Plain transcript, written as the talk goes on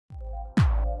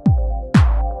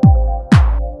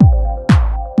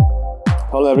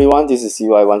Hello everyone, this is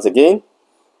CY once again.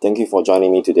 Thank you for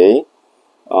joining me today.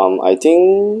 I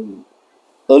think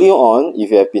earlier on, if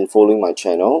you have been following my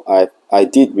channel, I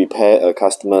did repair a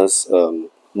customer's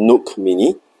Nook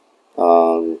Mini.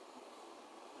 It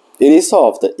is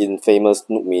sort of the infamous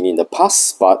Nook Mini in the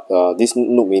past, but this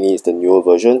Nook Mini is the newer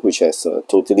version, which has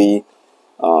totally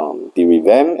been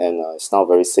revamped and it's now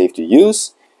very safe to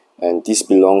use. And this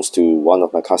belongs to one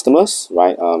of my customers,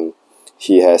 right?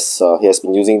 He has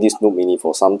been using this Nook Mini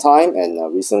for some time,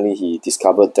 and recently he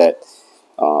discovered that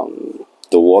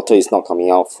the water is not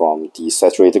coming out from the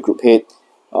saturated group head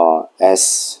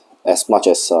as much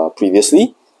as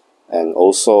previously, and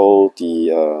also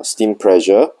the steam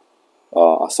pressure.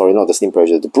 Sorry, not the steam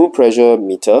pressure. The brew pressure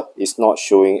meter is not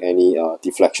showing any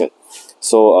deflection.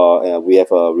 So we have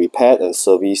repaired and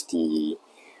serviced the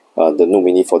Nook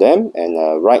Mini for them,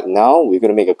 and right now we're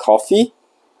going to make a coffee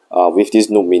with this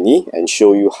Nook Mini and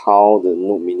show you how the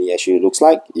Nook Mini actually looks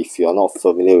like if you are not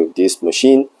familiar with this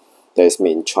machine that is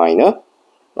made in China,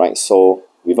 right? So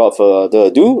without further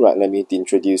ado, right, let me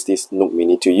introduce this Nook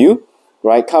Mini to you.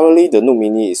 Right, currently the Nook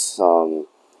Mini is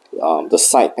the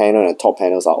side panel and top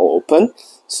panels are all open,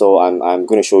 so I'm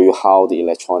going to show you how the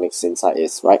electronics inside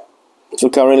is, right? So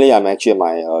currently I'm actually at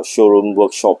my showroom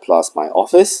workshop plus my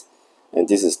office, and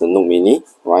this is the Nook Mini,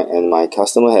 right? And my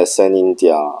customer has sent in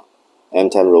their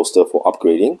M10 roaster for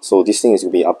upgrading, so this thing is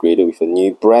going to be upgraded with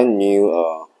a brand new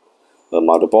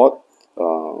motherboard,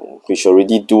 which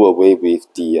already do away with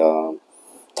the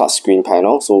touchscreen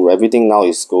panel. So everything now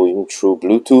is going through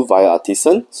Bluetooth via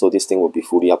Artisan, so this thing will be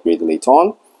fully upgraded later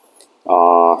on.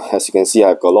 As you can see,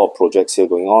 I've got a lot of projects here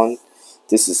going on.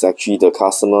 This is actually the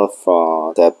customer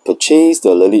that purchased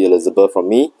the Lily Elizabeth from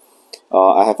me.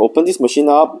 I have opened this machine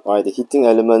up. Right, the heating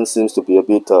element seems to be a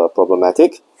bit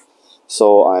problematic,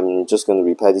 so I'm just going to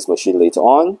repair this machine later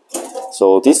on.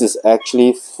 So this is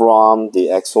actually from the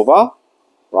Exova,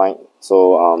 right?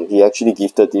 So he actually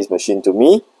gifted this machine to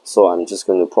me, so I'm just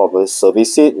going to probably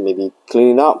service it, maybe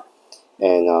clean it up,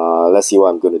 and let's see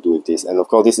what I'm going to do with this. And of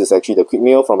course, this is actually the quick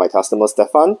mail from my customer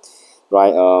Stefan,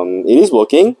 right? It is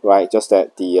working, right? Just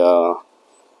that the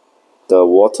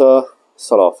water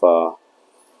sort of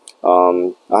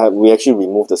we actually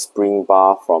removed the spring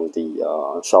bar from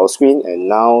the shower screen, and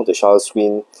now the shower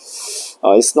screen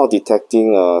is not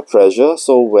detecting pressure.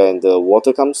 So when the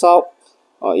water comes out,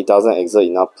 it doesn't exert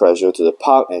enough pressure to the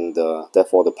pump, and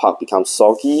therefore the pump becomes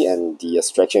soggy and the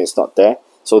extraction is not there.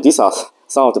 So these are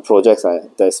some of the projects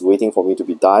that's waiting for me to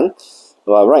be done.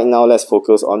 But right now, let's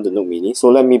focus on the Nook Mini. So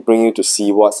let me bring you to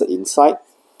see what's the inside.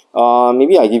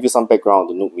 Maybe I give you some background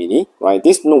on the Nook Mini, right?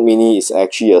 This Nook Mini is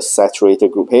actually a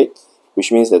saturated group head,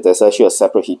 which means that there's actually a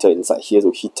separate heater inside here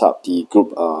to heat up the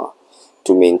group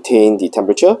to maintain the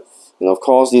temperature. And of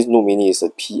course, this Nook Mini is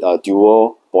a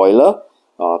dual boiler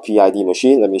PID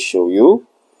machine. Let me show you.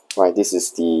 Right, this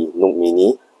is the Nook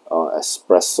Mini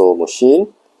Espresso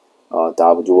machine,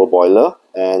 dual boiler,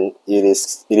 and it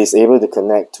is able to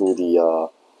connect to the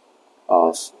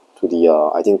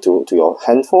I think to your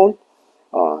handphone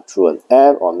through an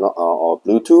app or not or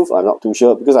Bluetooth. I'm not too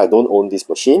sure because I don't own this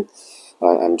machine.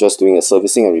 I'm just doing a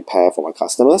servicing and repair for my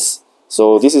customers.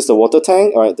 So this is the water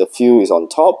tank. All right, the fuel is on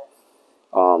top,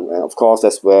 and of course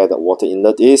that's where the water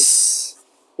inlet is,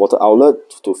 water outlet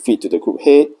to feed to the group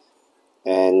head.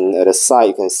 And at the side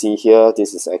you can see here,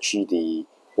 this is actually the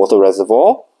water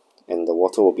reservoir, and the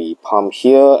water will be pumped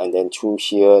here and then through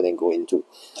here, then go into.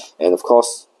 And of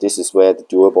course this is where the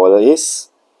dual boiler is,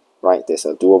 right? There's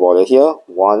a dual boiler here,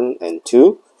 1 and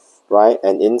 2, right?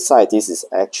 And inside this is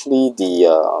actually the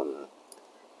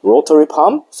rotary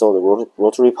pump. So the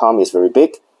rotary pump is very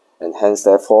big, and hence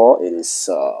therefore it is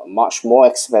much more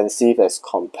expensive as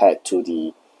compared to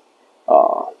the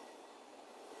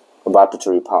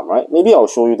vibratory pump, right? Maybe I'll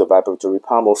show you the vibratory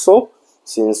pump also,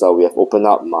 since we have opened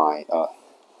up my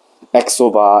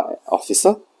Exova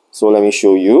officer. So let me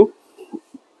show you.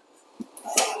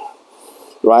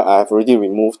 Right, I have already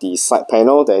removed the side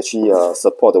panel that actually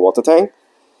support the water tank.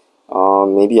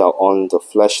 Maybe I'll on the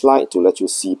flashlight to let you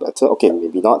see better. Okay,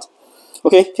 maybe not.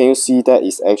 Okay, can you see that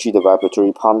is actually the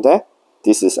vibratory pump there?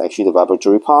 This is actually the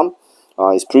vibratory pump.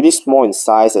 It's pretty small in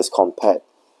size as compared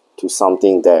to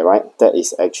something there, right? That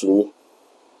is actually,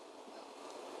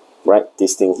 right,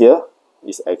 this thing here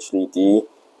is actually the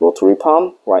rotary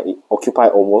pump, right? It occupies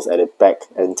almost at the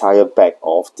entire back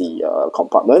of the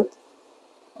compartment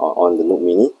on the Nook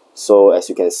Mini. So as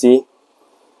you can see,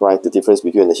 right, the difference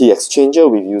between the heat exchanger,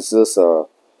 which uses a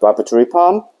vibratory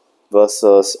pump,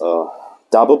 versus a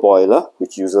double boiler,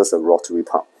 which uses a rotary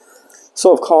pump.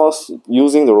 So of course,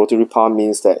 using the rotary pump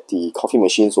means that the coffee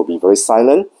machines will be very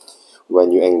silent,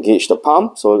 when you engage the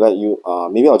pump. So let you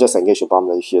maybe I'll just engage the pump,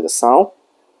 let you hear the sound.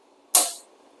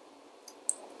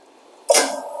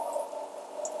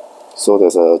 So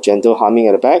there's a gentle humming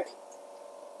at the back,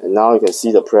 and now you can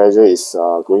see the pressure is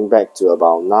going back to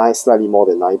about 9, slightly more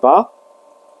than 9 bar.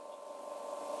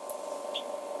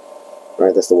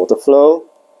 Right, that's the water flow.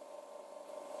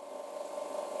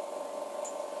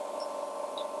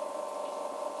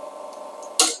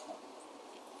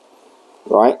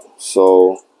 Right,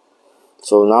 so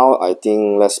now I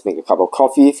think let's make a cup of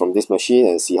coffee from this machine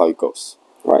and see how it goes.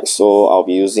 Right, so I'll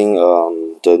be using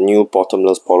the new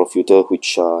bottomless portafilter,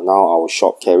 which now our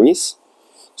shop carries.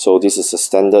 So this is a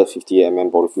standard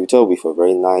 50mm portafilter with a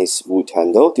very nice wood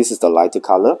handle. This is the lighter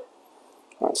color.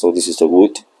 Right, so this is the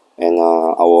wood, and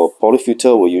our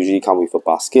portafilter will usually come with a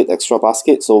basket, extra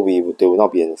basket. So there will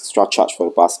not be an extra charge for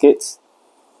the baskets.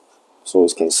 So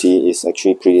as you can see, it's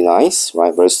actually pretty nice,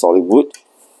 right? Very solid wood.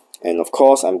 And of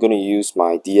course, I'm going to use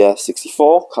my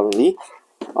DF64 currently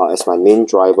as my main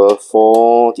driver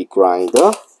for the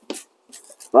grinder.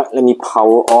 Right, let me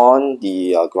power on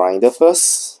the grinder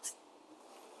first.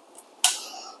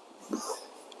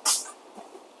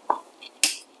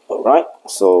 Alright,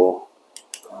 so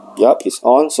yep, it's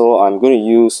on. So I'm going to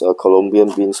use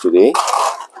Colombian beans today.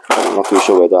 I'm not too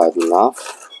sure whether I have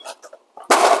enough.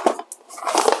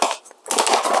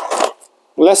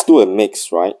 Let's do a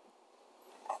mix, right?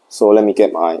 So let me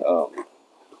get my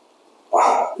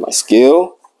my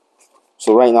scale.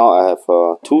 So right now I have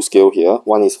two scale here.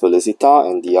 One is Felicita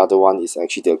and the other one is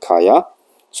actually the Akaya.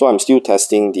 So I'm still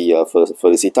testing the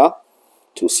Felicita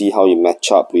to see how it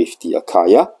match up with the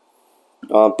Akaya.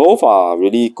 Both are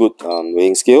really good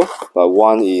weighing scale, but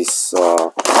one is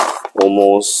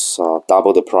almost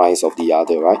double the price of the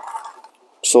other, right?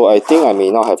 So I think I may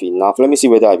not have enough. Let me see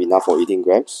whether I have enough for 18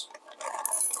 grams.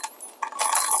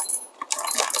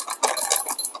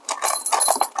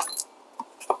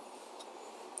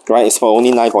 Right, it's for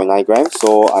only 9.9 grams.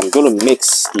 So I'm going to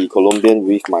mix the Colombian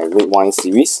with my red wine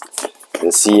series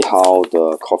and see how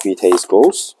the coffee taste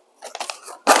goes.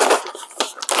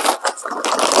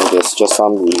 And there's just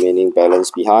some remaining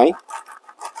balance behind.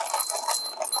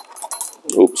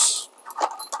 Oops.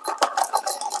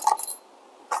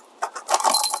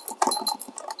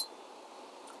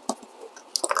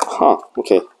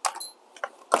 Okay.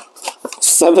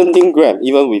 17 grams,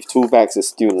 even with 2 bags, is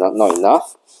still not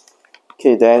enough.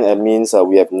 Okay, then it means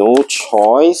we have no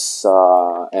choice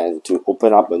and to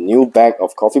open up a new bag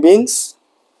of coffee beans.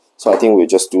 So I think we'll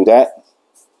just do that.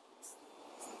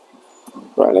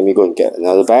 Right, let me go and get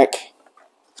another bag.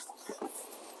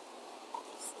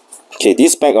 Okay,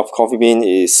 this bag of coffee bean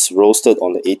is roasted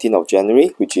on the 18th of January,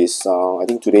 which is, I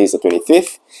think today is the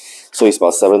 25th. So it's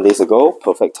about 7 days ago,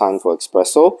 perfect time for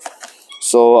espresso.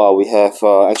 So we have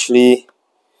actually,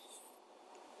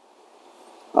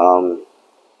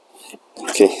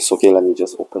 okay, it's okay, let me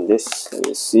just open this, let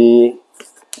me see.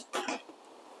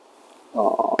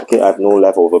 Okay, I have no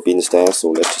leftover beans there,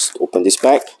 so let's just open this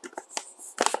bag.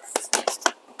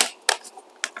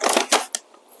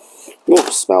 Oh,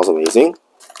 smells amazing.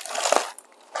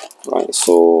 Right,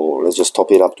 so let's just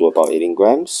top it up to about 18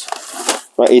 grams.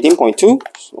 Right, 18.2.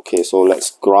 Okay, so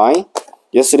let's grind.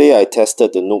 Yesterday I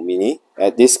tested the Nook Mini.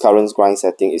 At this current grind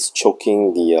setting, it's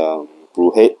choking the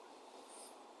brew head.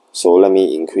 So let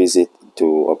me increase it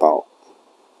to about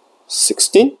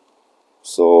 16.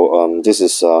 So this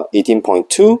is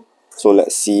 18.2. So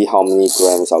let's see how many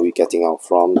grams are we getting out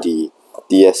from the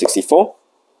DF64.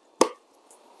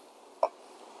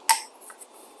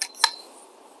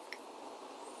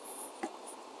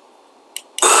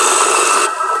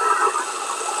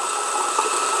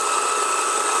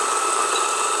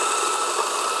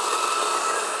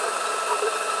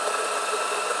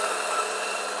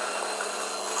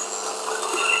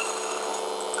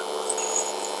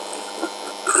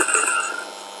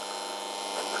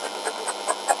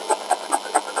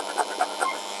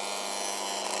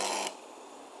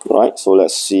 Right, so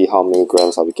let's see how many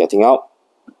grams are we getting out.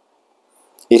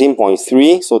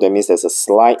 18.3, so that means there's a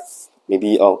slight,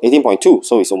 maybe 18.2,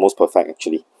 so it's almost perfect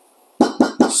actually.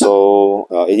 So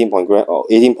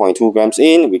 18.2 grams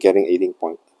in, we're getting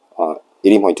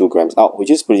 18.2 grams out,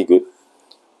 which is pretty good.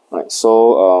 Right,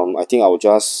 so I think I will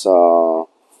just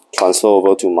transfer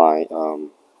over to my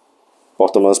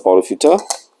bottomless portafilter.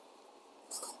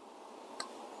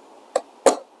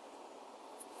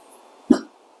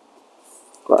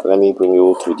 Right, let me bring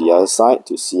you to the other side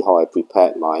to see how I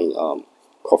prepared my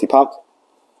coffee puck.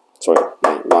 Sorry,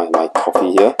 my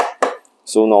coffee here.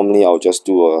 So normally I'll just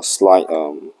do a slight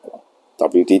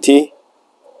WDT.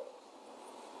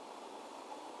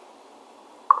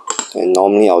 And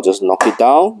normally I'll just knock it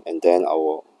down and then I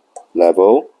will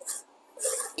level,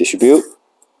 distribute,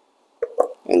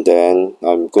 and then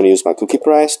I'm going to use my cookie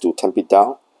press to tamp it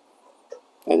down,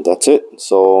 and that's it.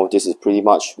 So this is pretty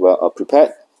much well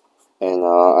prepared, and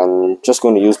I'm just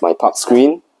going to use my part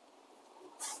screen.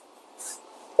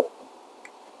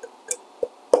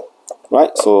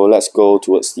 Right, so let's go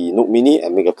towards the Nook Mini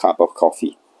and make a cup of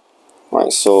coffee.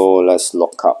 Right, so let's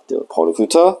lock up the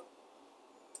portafilter.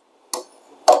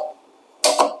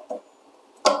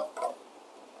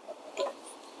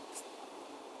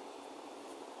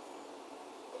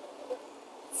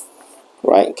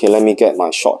 Right, okay, let me get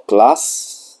my shot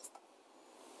glass.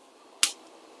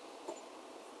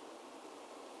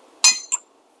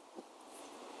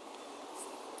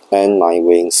 And my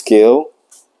weighing scale.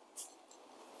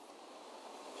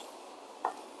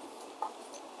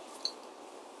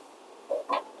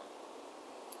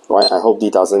 Right, I hope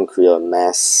this doesn't create a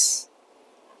mess,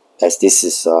 as this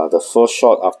is the first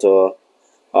shot after,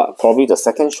 probably the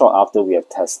second shot after we have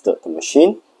tested the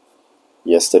machine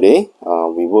yesterday.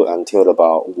 We worked until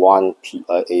about 1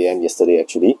 a.m. yesterday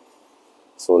actually.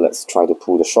 So let's try to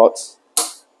pull the shots.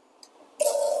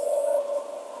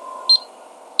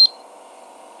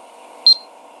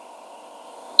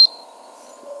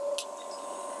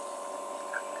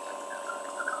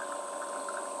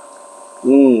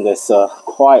 There's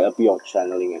quite a bit of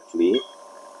channeling actually.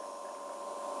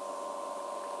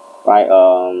 Right,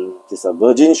 this is a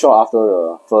virgin shot after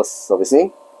the first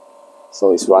servicing,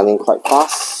 so it's running quite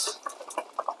fast.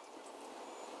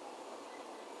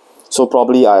 So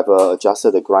probably I've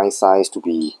adjusted the grind size to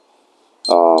be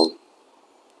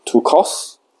too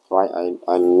coarse. Right,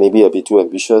 I'm maybe a bit too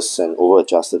ambitious and over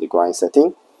adjusted the grind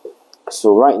setting.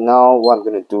 So right now what I'm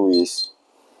going to do is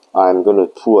I'm going to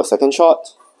pull a second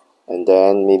shot, and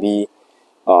then maybe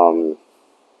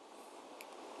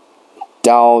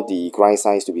down the grind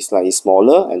size to be slightly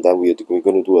smaller, and then we're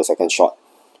going to do a second shot.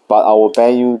 But I'll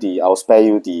spare you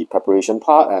the preparation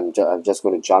part. I'm just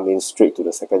going to jump in straight to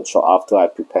the second shot after I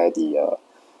prepare the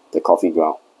coffee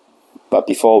ground. But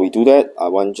before we do that,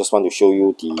 just want to show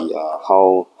you the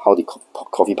how the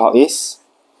coffee pot is.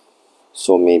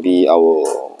 So maybe I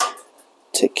will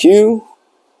take you,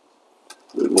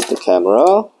 remove the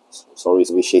camera. Sorry,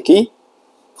 it's a bit shaky.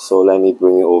 So let me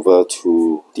bring it over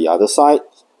to the other side.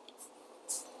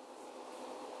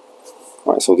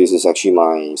 Right, so this is actually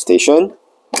my station.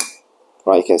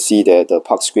 Right, you can see that the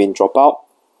puck screen drop out,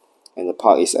 and the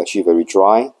puck is actually very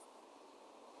dry.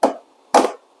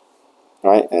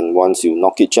 Right, and once you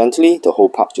knock it gently, the whole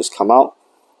puck just come out,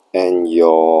 and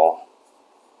your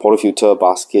filter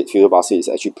basket is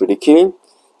actually pretty clean.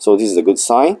 So this is a good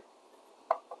sign.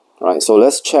 Right, so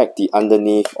let's check the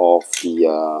underneath of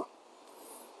the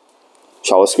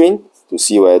shower screen to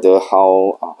see whether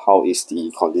how is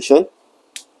the condition.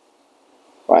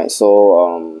 Right,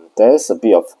 so there's a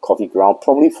bit of coffee ground,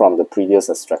 probably from the previous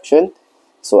extraction.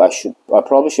 So I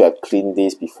probably should have cleaned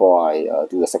this before I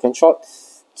do the second shot,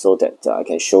 so that I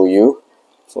can show you.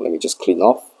 So let me just clean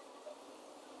off.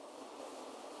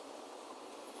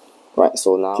 Right,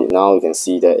 so now you can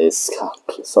see that it's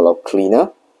sort of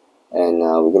cleaner, and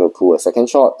we're going to pull a second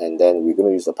shot, and then we're going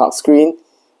to use the puck screen,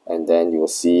 and then you will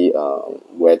see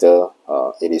whether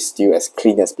it is still as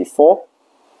clean as before.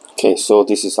 Okay, so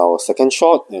this is our second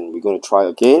shot, and we're going to try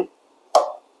again.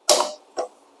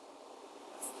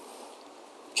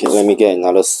 Okay, let me get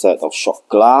another set of shot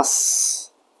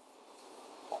glass.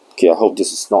 Okay, I hope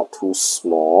this is not too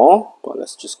small, but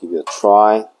let's just give it a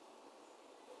try.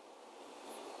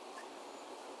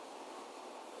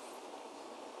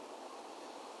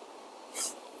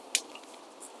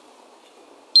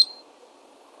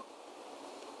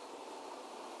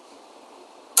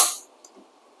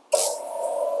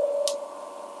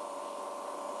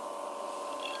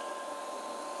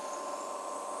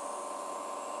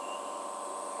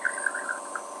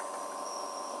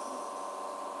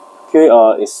 Okay,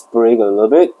 it's spraying a little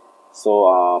bit,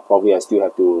 so probably I still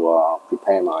have to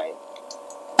prepare my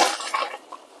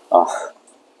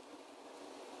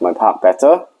my part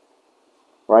better.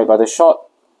 Right, but the shot,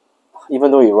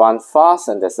 even though it runs fast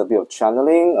and there's a bit of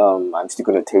channeling, I'm still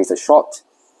going to taste the shot,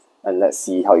 and let's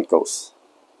see how it goes.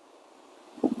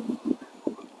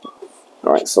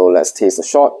 Alright, so let's taste the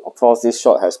shot. Of course, this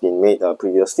shot has been made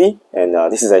previously, and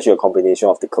this is actually a combination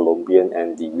of the Colombian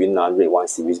and the Yunnan Red Wine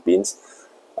Series beans.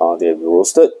 They've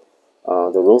roasted.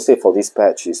 The roast date for this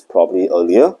batch is probably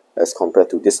earlier as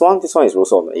compared to this one. This one is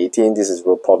roasted on the 18th. This is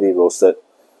probably roasted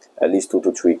at least 2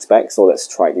 to 3 weeks back. So let's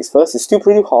try this first. It's still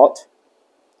pretty hot.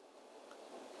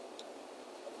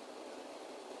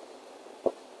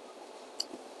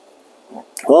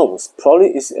 Oh,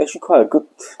 it's actually quite a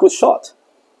good shot.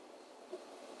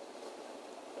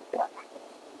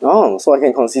 Oh, so I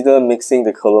can consider mixing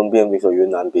the Colombian with the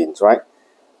Yunnan beans, right?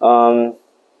 I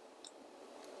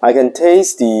can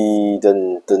taste the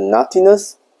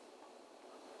nuttiness.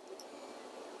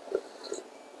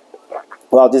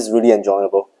 Wow, this is really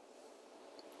enjoyable.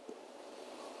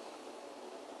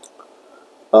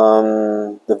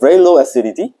 The very low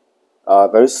acidity,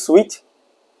 very sweet.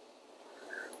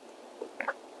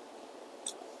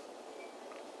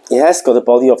 It has got the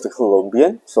body of the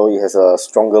Colombian, so it has a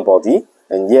stronger body,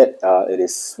 and yet it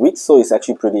is sweet, so it's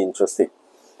actually pretty interesting.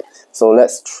 So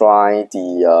let's try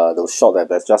the shot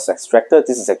that I've just extracted.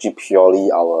 This is actually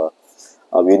purely our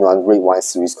Yunnan Red Wine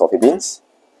Series coffee beans.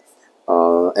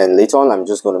 And later on, I'm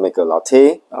just going to make a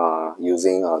latte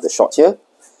using the shot here.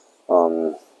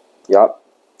 Yep.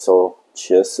 So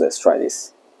cheers. Let's try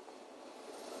this.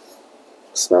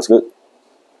 Smells good.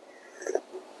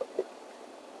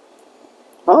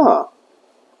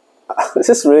 This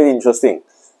is really interesting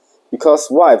because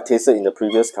what I've tasted in the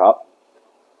previous cup,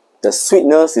 the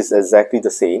sweetness is exactly the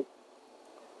same,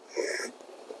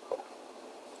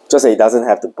 just that it doesn't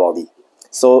have the body.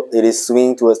 So it is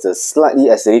swinging towards the slightly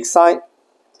acidic side,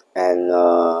 and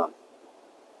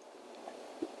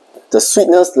the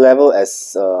sweetness level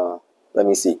as let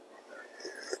me see.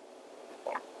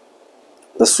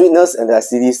 The sweetness and the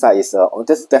acidity side is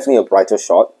this is definitely a brighter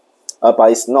shot,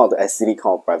 but it's not the acidic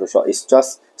kind of brighter shot. It's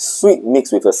just sweet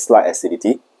mixed with a slight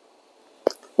acidity.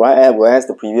 Right, and whereas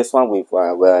the previous one with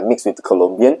where I mixed with the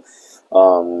Colombian,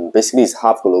 basically it's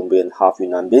half Colombian, half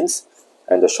Yunnan beans,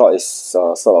 and the shot is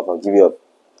sort of give you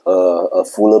a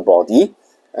fuller body,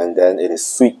 and then it is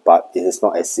sweet but it is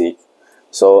not acidic.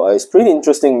 So it's pretty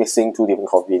interesting mixing two different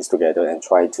coffee beans together and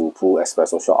try to pull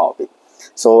espresso shot out of it.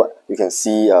 So you can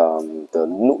see the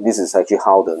Nook. This is actually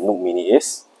how the Nook Mini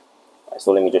is.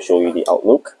 So let me just show you the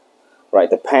outlook. Right,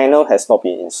 the panel has not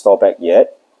been installed back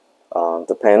yet.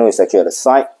 The panel is actually at the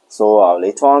side, so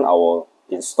later on I will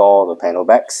install the panel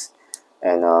backs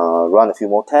and run a few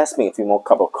more tests, make a few more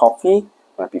cup of coffee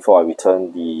before I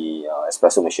return the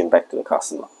espresso machine back to the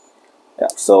customer. Yeah,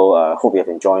 so hope you have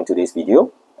enjoyed today's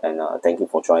video, and thank you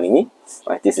for joining me.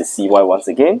 Right, this is CY once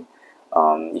again.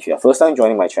 If you are first time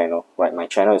joining my channel, right, my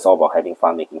channel is all about having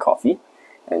fun making coffee,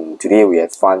 and today we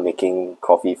had fun making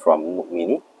coffee from Nook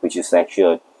Mini, which is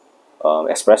actually a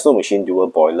espresso machine dual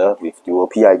boiler with dual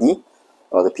PID.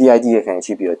 The PID can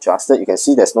actually be adjusted. You can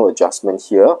see there's no adjustment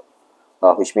here,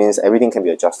 which means everything can be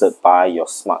adjusted by your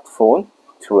smartphone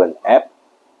through an app.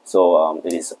 So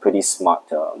it is a pretty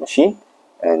smart machine,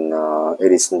 and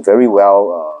it is very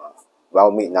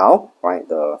well made now. Right,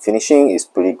 the finishing is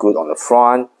pretty good on the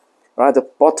front. Right, the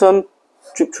bottom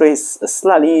drip tray is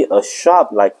slightly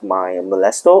sharp like my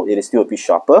Molesto. It is still a bit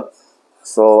sharper.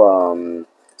 So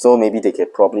so maybe they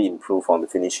can probably improve on the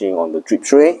finishing on the drip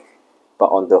tray, but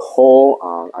on the whole,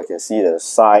 I can see the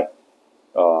side.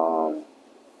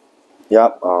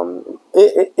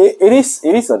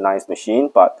 It is a nice machine,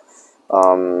 but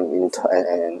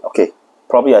okay,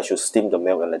 probably I should steam the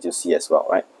milk and let you see as well,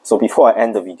 right? So before I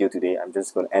end the video today, I'm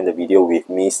just going to end the video with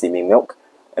me steaming milk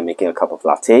and making a cup of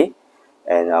latte,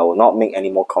 and I will not make any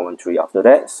more commentary after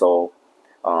that. So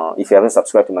if you haven't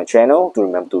subscribed to my channel, do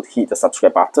remember to hit the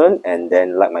subscribe button and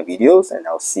then like my videos, and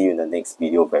I'll see you in the next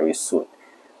video very soon.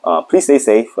 Please stay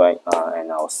safe, right?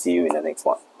 And I'll see you in the next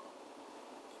one.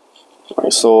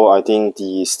 Right, so I think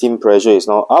the steam pressure is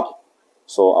now up.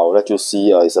 So I'll let you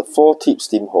see. It's a 4-tip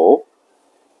steam hole,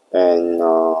 and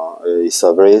it's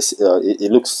a very.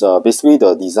 It looks basically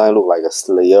the design look like a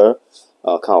Slayer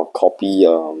kind of copy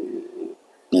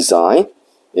design.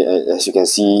 As you can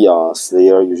see,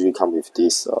 Slayer usually come with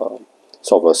this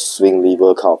sort of a swing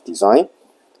lever kind of design,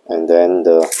 and then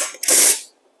the.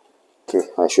 Okay,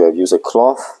 I should have used a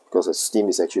cloth because the steam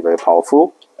is actually very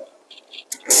powerful.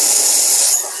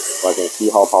 So I can see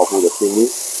how powerful the steam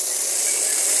is.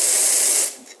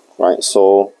 Right,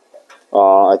 so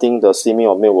I think the steaming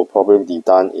of milk will probably be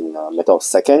done in a matter of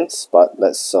seconds, but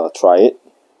let's try it.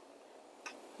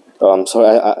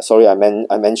 Sorry,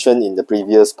 I mentioned in the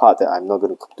previous part that I'm not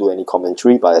going to do any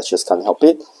commentary, but I just can't help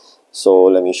it. So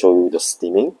let me show you the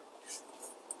steaming.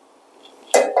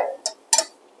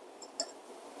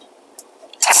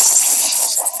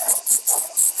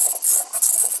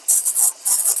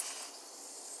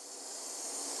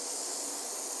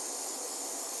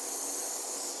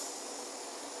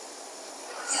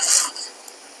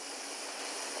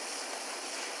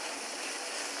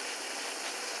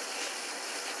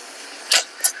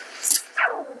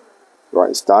 Right,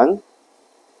 it's done.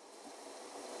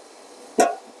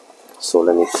 So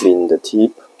let me clean the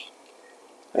tip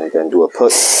and then do a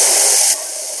put.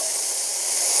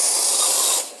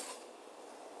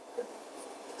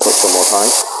 Put some more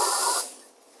time.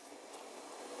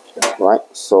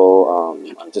 Right, so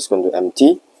I'm just going to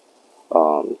empty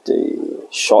the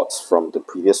shots from the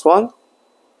previous one.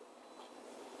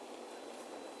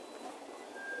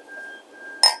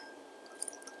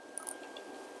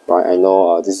 Right, I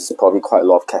know this is probably quite a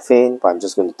lot of caffeine, but I'm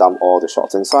just going to dump all the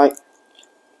shots inside.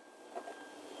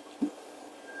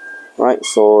 Right,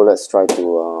 so let's try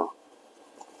to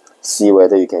see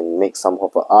whether you can make some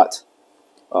of an art.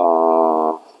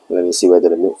 Let me see whether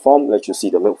the milk foam. Let you see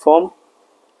the milk foam,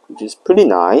 which is pretty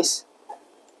nice.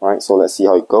 Right, so let's see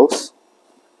how it goes.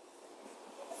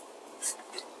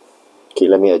 Okay,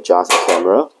 let me adjust the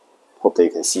camera. Hope that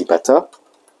you can see better.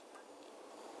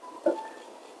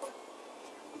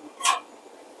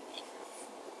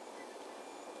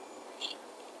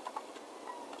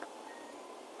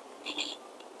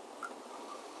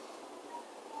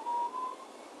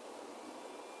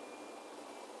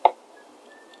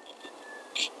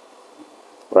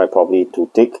 Right, probably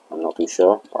too thick, I'm not too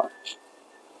sure, but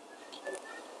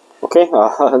okay,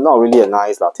 not really a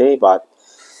nice latte, but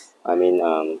I mean,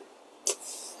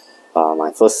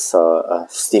 my first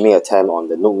steaming attempt on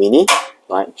the Nook Mini,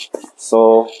 right?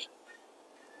 So,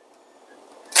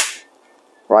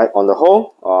 right, on the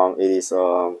whole, it is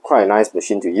quite a nice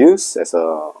machine to use as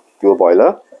a fuel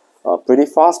boiler. Pretty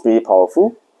fast, pretty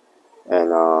powerful,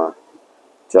 and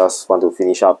just want to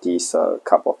finish up this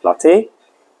cup of latte.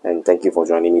 And thank you for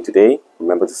joining me today.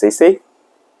 Remember to stay safe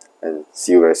and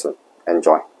see you very soon.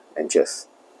 Enjoy and cheers.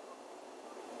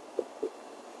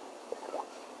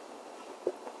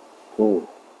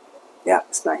 Yeah,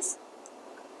 it's nice.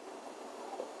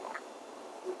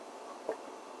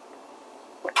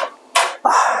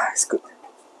 It's good.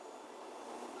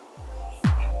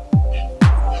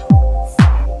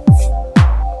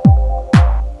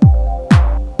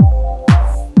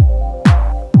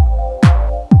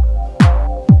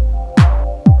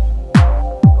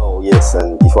 Yes,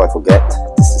 and before I forget,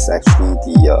 this is actually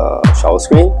the shower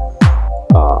screen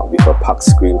with a puck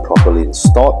screen properly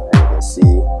installed, and you can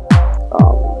see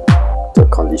the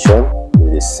condition.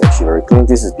 It is actually very clean.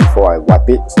 This is before I wipe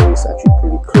it, so it's actually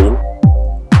pretty clean.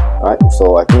 Right,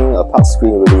 so I think a puck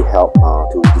screen really help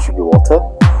to distribute water,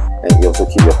 and you also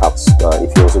keep your pucks.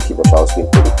 If you also keep your shower screen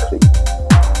pretty clean.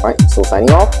 Right, so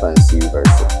signing off and see you very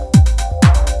soon.